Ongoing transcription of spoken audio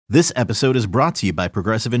This episode is brought to you by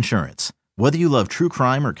Progressive Insurance. Whether you love true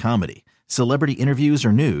crime or comedy, celebrity interviews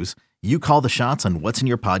or news, you call the shots on what's in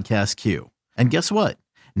your podcast queue. And guess what?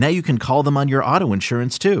 Now you can call them on your auto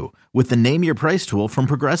insurance too with the Name Your Price tool from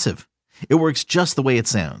Progressive. It works just the way it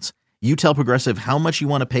sounds. You tell Progressive how much you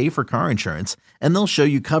want to pay for car insurance, and they'll show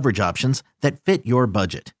you coverage options that fit your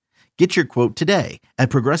budget. Get your quote today at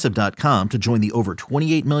Progressive.com to join the over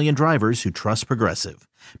 28 million drivers who trust Progressive.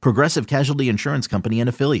 Progressive Casualty Insurance Company and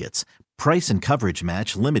Affiliates. Price and coverage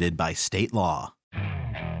match limited by state law.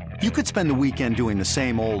 You could spend the weekend doing the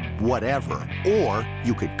same old whatever, or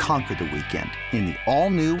you could conquer the weekend in the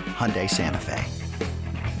all-new Hyundai Santa Fe.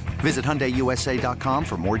 Visit HyundaiUSA.com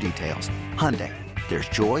for more details. Hyundai, there's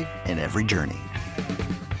joy in every journey.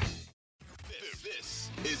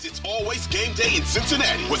 It's always game day in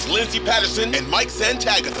Cincinnati with Lindsey Patterson and Mike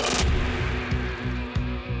Santagata.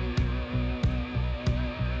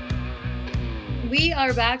 We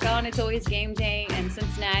are back on It's Always Game Day in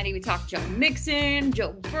Cincinnati. We talked Joe Mixon.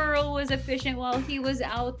 Joe Burrow was efficient while he was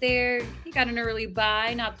out there. He got an early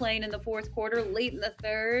bye, not playing in the fourth quarter, late in the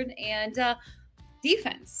third. And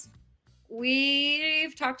defense.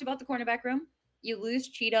 We've talked about the cornerback room. You lose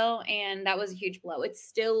Cheeto, and that was a huge blow. It's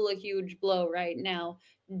still a huge blow right now.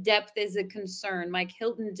 Depth is a concern. Mike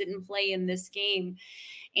Hilton didn't play in this game.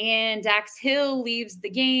 And Dax Hill leaves the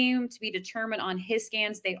game to be determined on his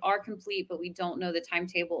scans. They are complete, but we don't know the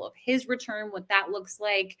timetable of his return, what that looks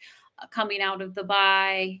like coming out of the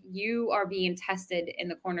bye. You are being tested in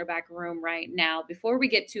the cornerback room right now. Before we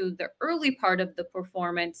get to the early part of the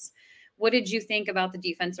performance, what did you think about the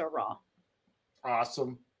defense overall?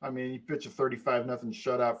 Awesome. I mean, you pitch a 35-0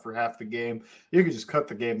 shutout for half the game. You could just cut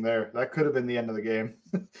the game there. That could have been the end of the game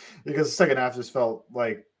because the second half just felt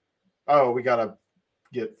like, oh, we got to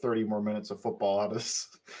get 30 more minutes of football out of this.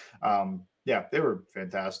 Yeah, they were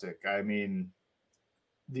fantastic. I mean,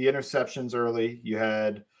 the interceptions early, you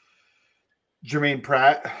had Jermaine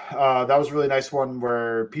Pratt. That was a really nice one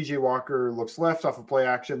where PJ Walker looks left off of play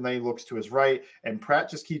action. Then he looks to his right, and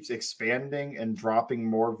Pratt just keeps expanding and dropping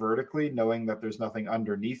more vertically, knowing that there's nothing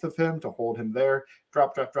underneath of him to hold him there.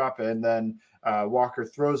 Drop. And then Walker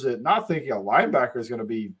throws it, not thinking a linebacker is going to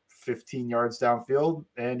be 15 yards downfield,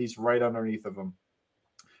 and he's right underneath of him.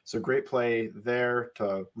 So great play there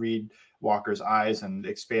to read Walker's eyes and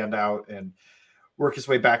expand out and work his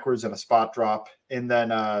way backwards in a spot drop. And then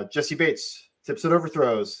Jesse Bates tips it,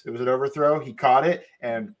 overthrows. It was an overthrow. He caught it,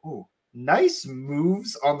 and nice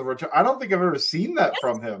moves on the return. I don't think I've ever seen that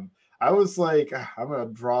from him. I was like, I'm going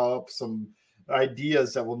to draw up some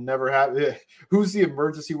ideas that will never happen. Who's the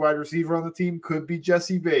emergency wide receiver on the team? Could be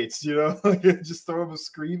Jesse Bates, just throw him a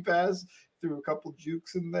screen pass, threw a couple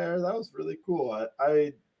jukes in there. That was really cool.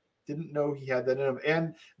 I didn't know he had that in him.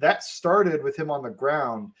 And that started with him on the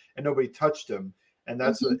ground and nobody touched him. And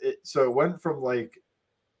that's so it went from like,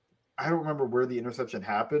 I don't remember where the interception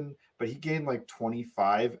happened, but he gained like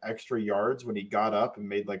 25 extra yards when he got up and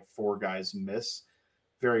made like 4 guys miss.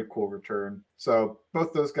 Very cool return. So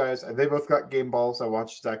both those guys, they both got game balls. I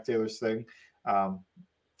watched Zach Taylor's thing.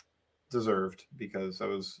 Deserved, because that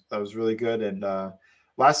was really good. And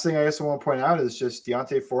last thing I guess I want to point out is just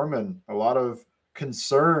Deontay Foreman. A lot of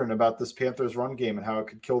concern about this Panthers run game and how it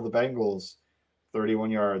could kill the Bengals. 31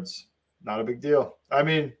 yards. Not a big deal. I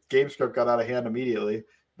mean, game script got out of hand immediately,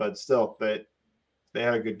 but still, they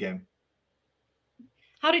had a good game.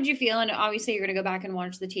 How did you feel? And obviously, you're going to go back and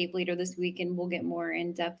watch the tape later this week, and we'll get more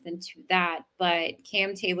in depth into that. But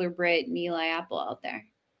Cam Taylor-Britt and Eli Apple out there.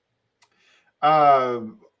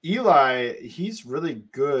 Eli, he's really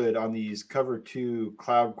good on these cover 2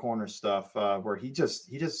 cloud corner stuff, where he does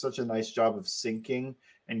such a nice job of sinking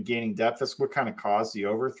and gaining depth. That's what kind of caused the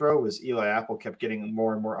overthrow, was Eli Apple kept getting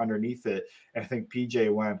more and more underneath it. And I think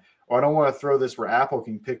PJ went, I don't want to throw this where Apple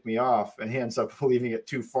can pick me off, and he ends up leaving it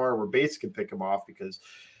too far where Bates can pick him off, because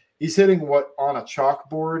he's hitting what on a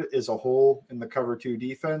chalkboard is a hole in the cover 2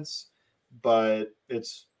 defense, but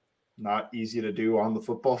it's not easy to do on the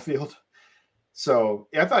football field. So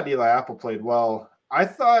yeah, I thought Eli Apple played well. I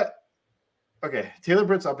thought,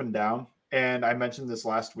 Taylor-Britt's up and down, and I mentioned this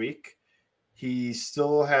last week. He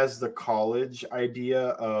still has the college idea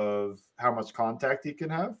of how much contact he can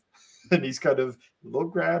have. And he's kind of a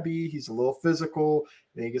little grabby. He's a little physical.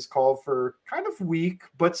 And he gets called for kind of weak,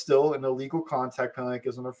 but still an illegal contact penalty.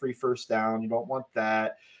 Gives him a free first down. You don't want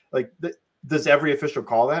that. Does every official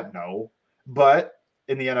call that? No. But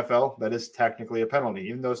in the NFL, that is technically a penalty,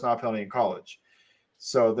 even though it's not a penalty in college.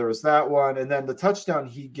 So there was that one. And then the touchdown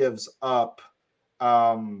he gives up,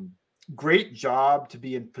 great job to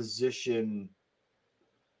be in position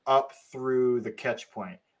up through the catch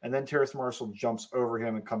point. and then Terrace Marshall jumps over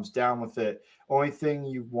him and comes down with it. Only thing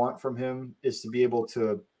you want from him is to be able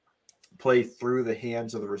to play through the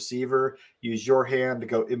hands of the receiver, use your hand to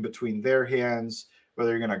go in between their hands,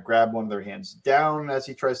 whether you're going to grab one of their hands down as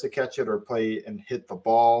he tries to catch it or play and hit the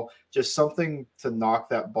ball, just something to knock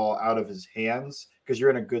that ball out of his hands because you're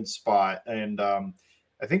in a good spot. And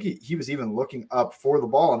I think he was even looking up for the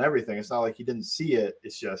ball and everything. It's not like he didn't see it.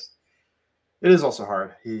 It's just, it is also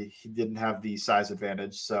hard. He didn't have the size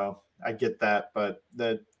advantage. So I get that. But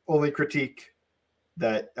the only critique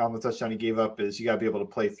that on the touchdown he gave up is you got to be able to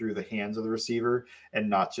play through the hands of the receiver and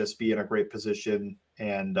not just be in a great position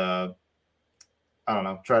and I don't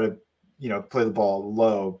know, try to, play the ball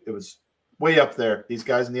low. It was way up there. These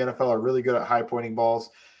guys in the NFL are really good at high pointing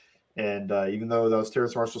balls. And even though that was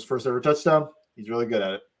Terrace Marshall's first ever touchdown, he's really good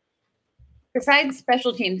at it. Besides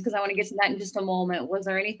special teams, because I want to get to that in just a moment, was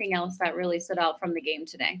there anything else that really stood out from the game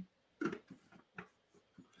today?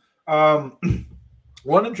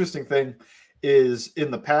 One interesting thing is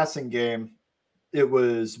in the passing game, it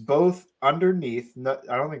was both underneath.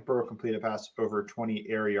 I don't think Burrow completed a pass over 20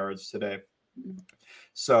 air yards today.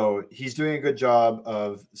 So he's doing a good job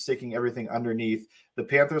of sticking everything underneath. The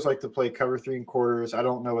Panthers like to play cover 3 and quarters. I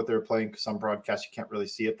don't know what they're playing because on broadcast you can't really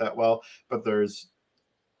see it that well, but there's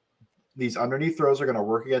these underneath throws are going to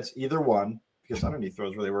work against either one because underneath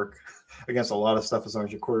throws really work against a lot of stuff as long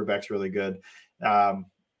as your quarterback's really good.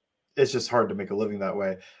 It's just hard to make a living that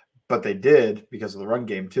way, but they did because of the run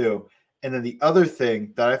game too. And then the other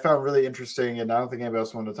thing that I found really interesting, and I don't think anybody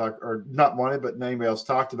else wanted to talk, or not wanted, but anybody else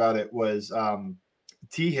talked about it, was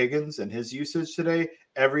T. Higgins and his usage today.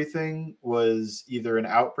 Everything was either an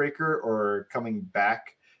outbreaker or coming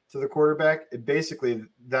back to the quarterback. Basically,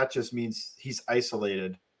 that just means he's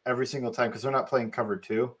isolated every single time because they're not playing cover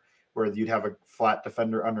 2 where you'd have a flat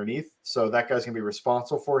defender underneath. So that guy's going to be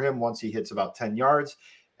responsible for him once he hits about 10 yards.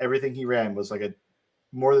 Everything he ran was like a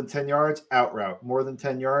more than 10 yards, out route, more than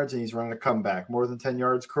 10 yards, and he's running a comeback, more than 10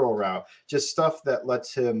 yards, curl route, just stuff that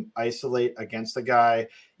lets him isolate against a guy,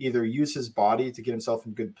 either use his body to get himself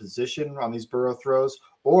in good position on these Burrow throws,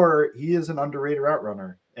 or he is an underrated route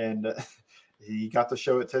runner. And he got to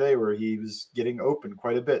show it today where he was getting open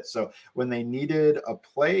quite a bit. So when they needed a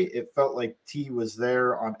play, it felt like T was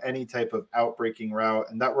there on any type of outbreaking route,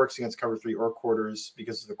 and that works against cover 3 or quarters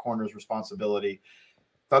because of the corner's responsibility.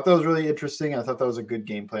 Thought that was really interesting. I thought that was a good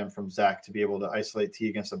game plan from Zach to be able to isolate T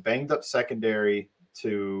against a banged up secondary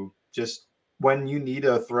to just when you need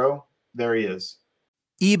a throw, there he is.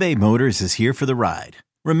 eBay Motors is here for the ride.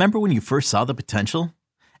 Remember when you first saw the potential?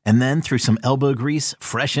 And then through some elbow grease,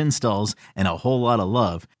 fresh installs, and a whole lot of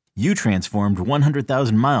love, you transformed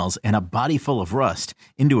 100,000 miles and a body full of rust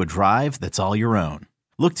into a drive that's all your own.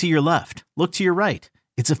 Look to your left. Look to your right.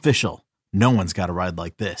 It's official. No one's got a ride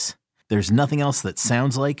like this. There's nothing else that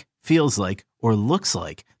sounds like, feels like, or looks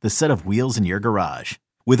like the set of wheels in your garage.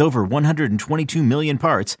 With over 122 million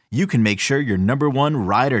parts, you can make sure your number one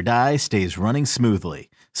ride or die stays running smoothly.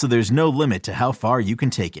 So there's no limit to how far you can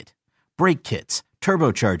take it. Brake kits,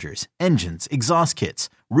 turbochargers, engines, exhaust kits,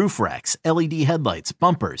 roof racks, LED headlights,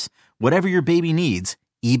 bumpers, whatever your baby needs,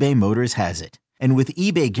 eBay Motors has it. And with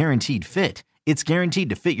eBay Guaranteed Fit, it's guaranteed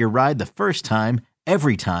to fit your ride the first time,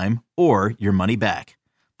 every time, or your money back.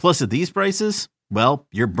 Plus, at these prices, well,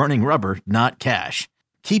 you're burning rubber, not cash.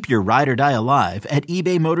 Keep your ride or die alive at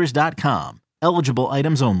ebaymotors.com. Eligible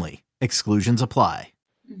items only. Exclusions apply.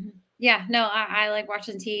 Mm-hmm. Yeah, no, I like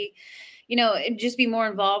watching T, just be more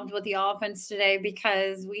involved with the offense today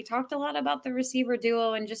because we talked a lot about the receiver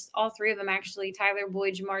duo and just all 3 of them actually, Tyler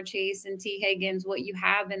Boyd, Jamar Chase, and T. Higgins, what you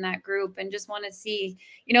have in that group, and just want to see,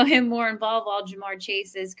 him more involved while Jamar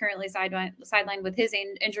Chase is currently sidelined with his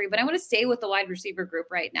injury. But I want to stay with the wide receiver group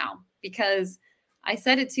right now because I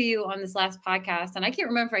said it to you on this last podcast, and I can't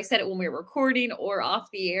remember if I said it when we were recording or off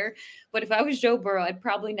the air, but if I was Joe Burrow, I'd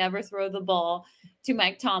probably never throw the ball to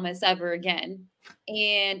Mike Thomas ever again.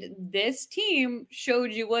 And this team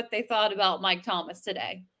showed you what they thought about Mike Thomas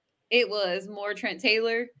today. It was more Trent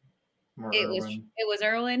Taylor. It was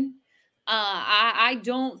Erwin. I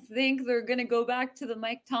don't think they're going to go back to the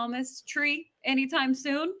Mike Thomas tree anytime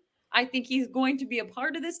soon. I think he's going to be a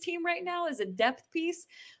part of this team right now as a depth piece.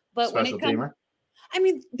 But Special teamer.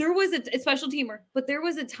 There was a special teamer, but there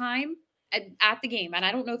was a time at the game, and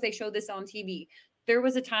I don't know if they showed this on TV. There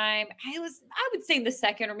was a time, I would say the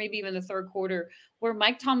second or maybe even the third quarter, where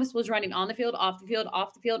Mike Thomas was running on the field, off the field,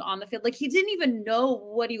 off the field, on the field. Like he didn't even know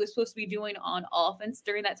what he was supposed to be doing on offense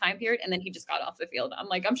during that time period. And then he just got off the field.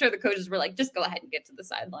 I'm sure the coaches were like, just go ahead and get to the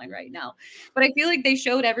sideline right now. But I feel like they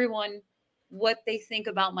showed everyone what they think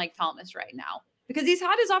about Mike Thomas right now because he's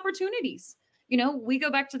had his opportunities. We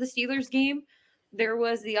go back to the Steelers game. there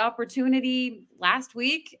was the opportunity last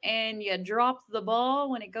week and you dropped the ball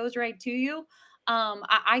when it goes right to you.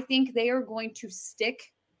 I think they are going to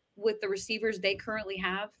stick with the receivers they currently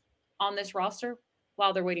have on this roster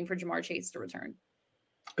while they're waiting for Jamar Chase to return.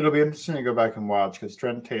 It'll be interesting to go back and watch because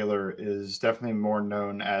Trent Taylor is definitely more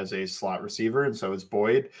known as a slot receiver, and so is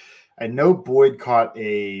Boyd. I know Boyd caught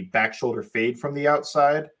a back shoulder fade from the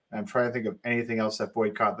outside. I'm trying to think of anything else that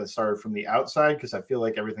Boyd caught that started from the outside because I feel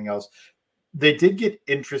like everything else. They did get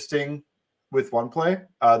interesting with one play.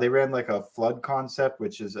 They ran like a flood concept,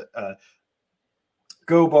 which is a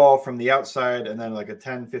go ball from the outside and then like a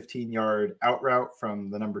 10, 15-yard out route from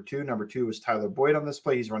the number two. Number two was Tyler Boyd on this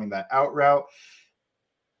play. He's running that out route.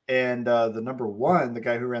 And the number one, the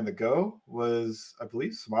guy who ran the go, was, I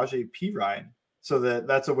believe, Samaje Perine. So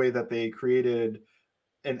that's a way that they created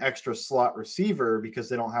an extra slot receiver because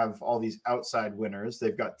they don't have all these outside winners.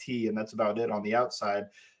 They've got T, and that's about it on the outside.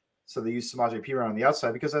 So they use Samaje Perine on the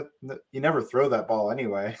outside because you never throw that ball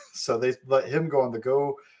anyway. So they let him go on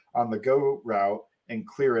the go route and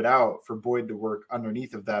clear it out for Boyd to work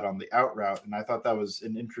underneath of that on the out route. And I thought that was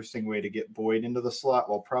an interesting way to get Boyd into the slot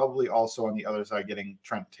while probably also on the other side getting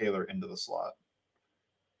Trent Taylor into the slot.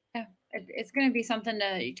 Yeah, it's going to be something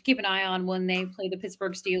to keep an eye on when they play the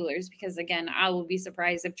Pittsburgh Steelers, because, again, I will be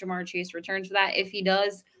surprised if Jamar Chase returns for that. If he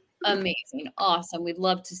does, amazing. Awesome. We'd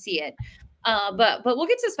love to see it. But we'll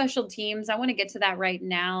get to special teams. I want to get to that right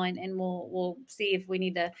now, and we'll see if we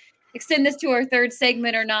need to extend this to our third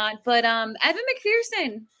segment or not. But Evan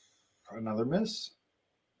McPherson. Another miss.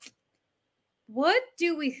 What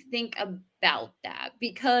do we think about that?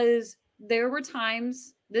 Because there were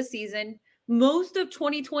times this season, most of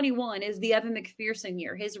 2021 is the Evan McPherson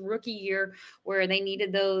year, his rookie year, where they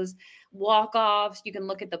needed those walk-offs. You can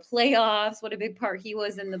look at the playoffs, what a big part he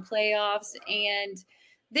was in the playoffs. And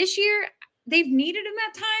this year, they've needed him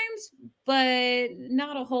at times, but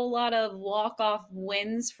not a whole lot of walk-off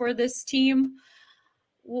wins for this team.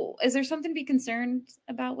 Is there something to be concerned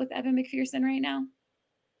about with Evan McPherson right now?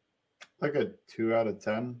 Like a 2 out of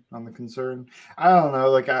 10 on the concern. I don't know.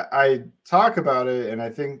 Like I talk about it, and I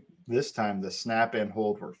think this time the snap and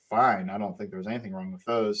hold were fine. I don't think there was anything wrong with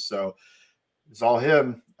those. So it's all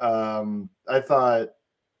him. I thought,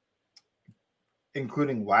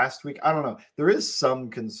 including last week, I don't know. There is some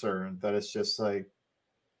concern that it's just like,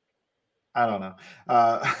 I don't know.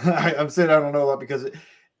 I'm saying I don't know a lot because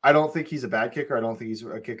I don't think he's a bad kicker. I don't think he's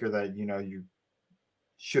a kicker that, you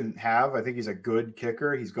shouldn't have. I think he's a good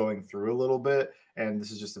kicker. He's going through a little bit. And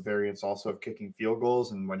this is just a variance also of kicking field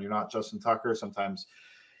goals. And when you're not Justin Tucker, sometimes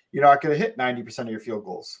you're not going to hit 90% of your field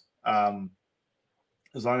goals.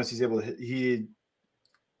 As long as he's able to hit,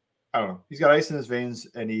 I don't know. He's got ice in his veins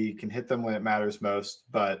and he can hit them when it matters most.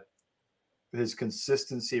 But his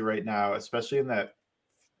consistency right now, especially in that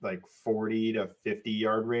like 40 to 50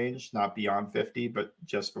 yard range, not beyond 50, but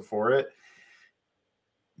just before it,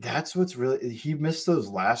 that's what's really, he missed those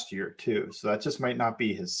last year too. So that just might not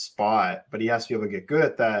be his spot, but he has to be able to get good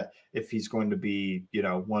at that if he's going to be,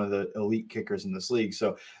 one of the elite kickers in this league.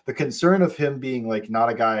 So the concern of him being like not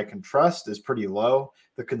a guy I can trust is pretty low.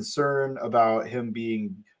 The concern about him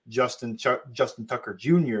being Justin Tucker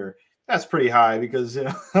Jr., that's pretty high because,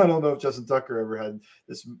 I don't know if Justin Tucker ever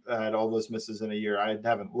had all those misses in a year. I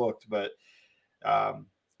haven't looked, but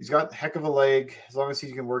he's got a heck of a leg. As long as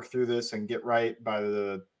he can work through this and get right by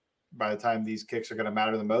the time these kicks are going to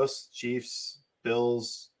matter the most, Chiefs,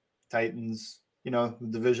 Bills, Titans, the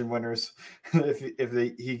division winners, if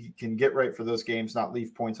he can get right for those games, not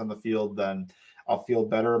leave points on the field, then I'll feel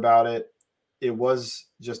better about it. It was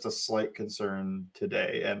just a slight concern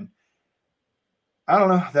today. And I don't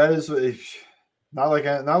know. That is not like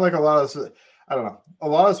a lot of, I don't know. A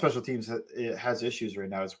lot of special teams, it has issues right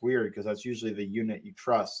now. It's weird because that's usually the unit you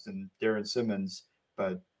trust, and Darren Simmons,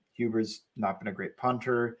 but Huber's not been a great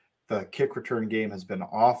punter. The kick return game has been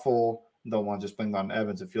awful. No one just blamed on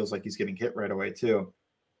Evans. It feels like he's getting hit right away too.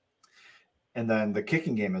 And then the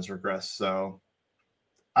kicking game has regressed. So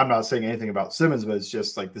I'm not saying anything about Simmons, but it's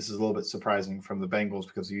just like, this is a little bit surprising from the Bengals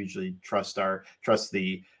because we usually trust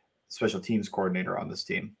the special teams coordinator on this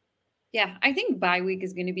team. Yeah, I think bye week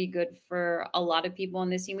is going to be good for a lot of people on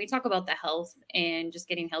this team. We talk about the health and just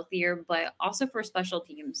getting healthier, but also for special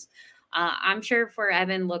teams. I'm sure for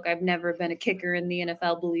Evan, look, I've never been a kicker in the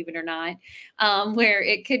NFL, believe it or not, where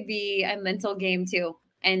it could be a mental game too.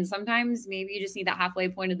 And sometimes maybe you just need that halfway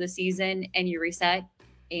point of the season and you reset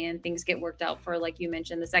and things get worked out for, like you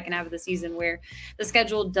mentioned, the second half of the season where the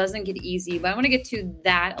schedule doesn't get easy. But I want to get to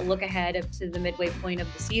that, a look ahead up to the midway point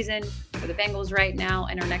of the season for the Bengals right now,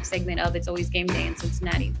 and our next segment of It's Always Game Day in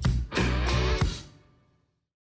Cincinnati.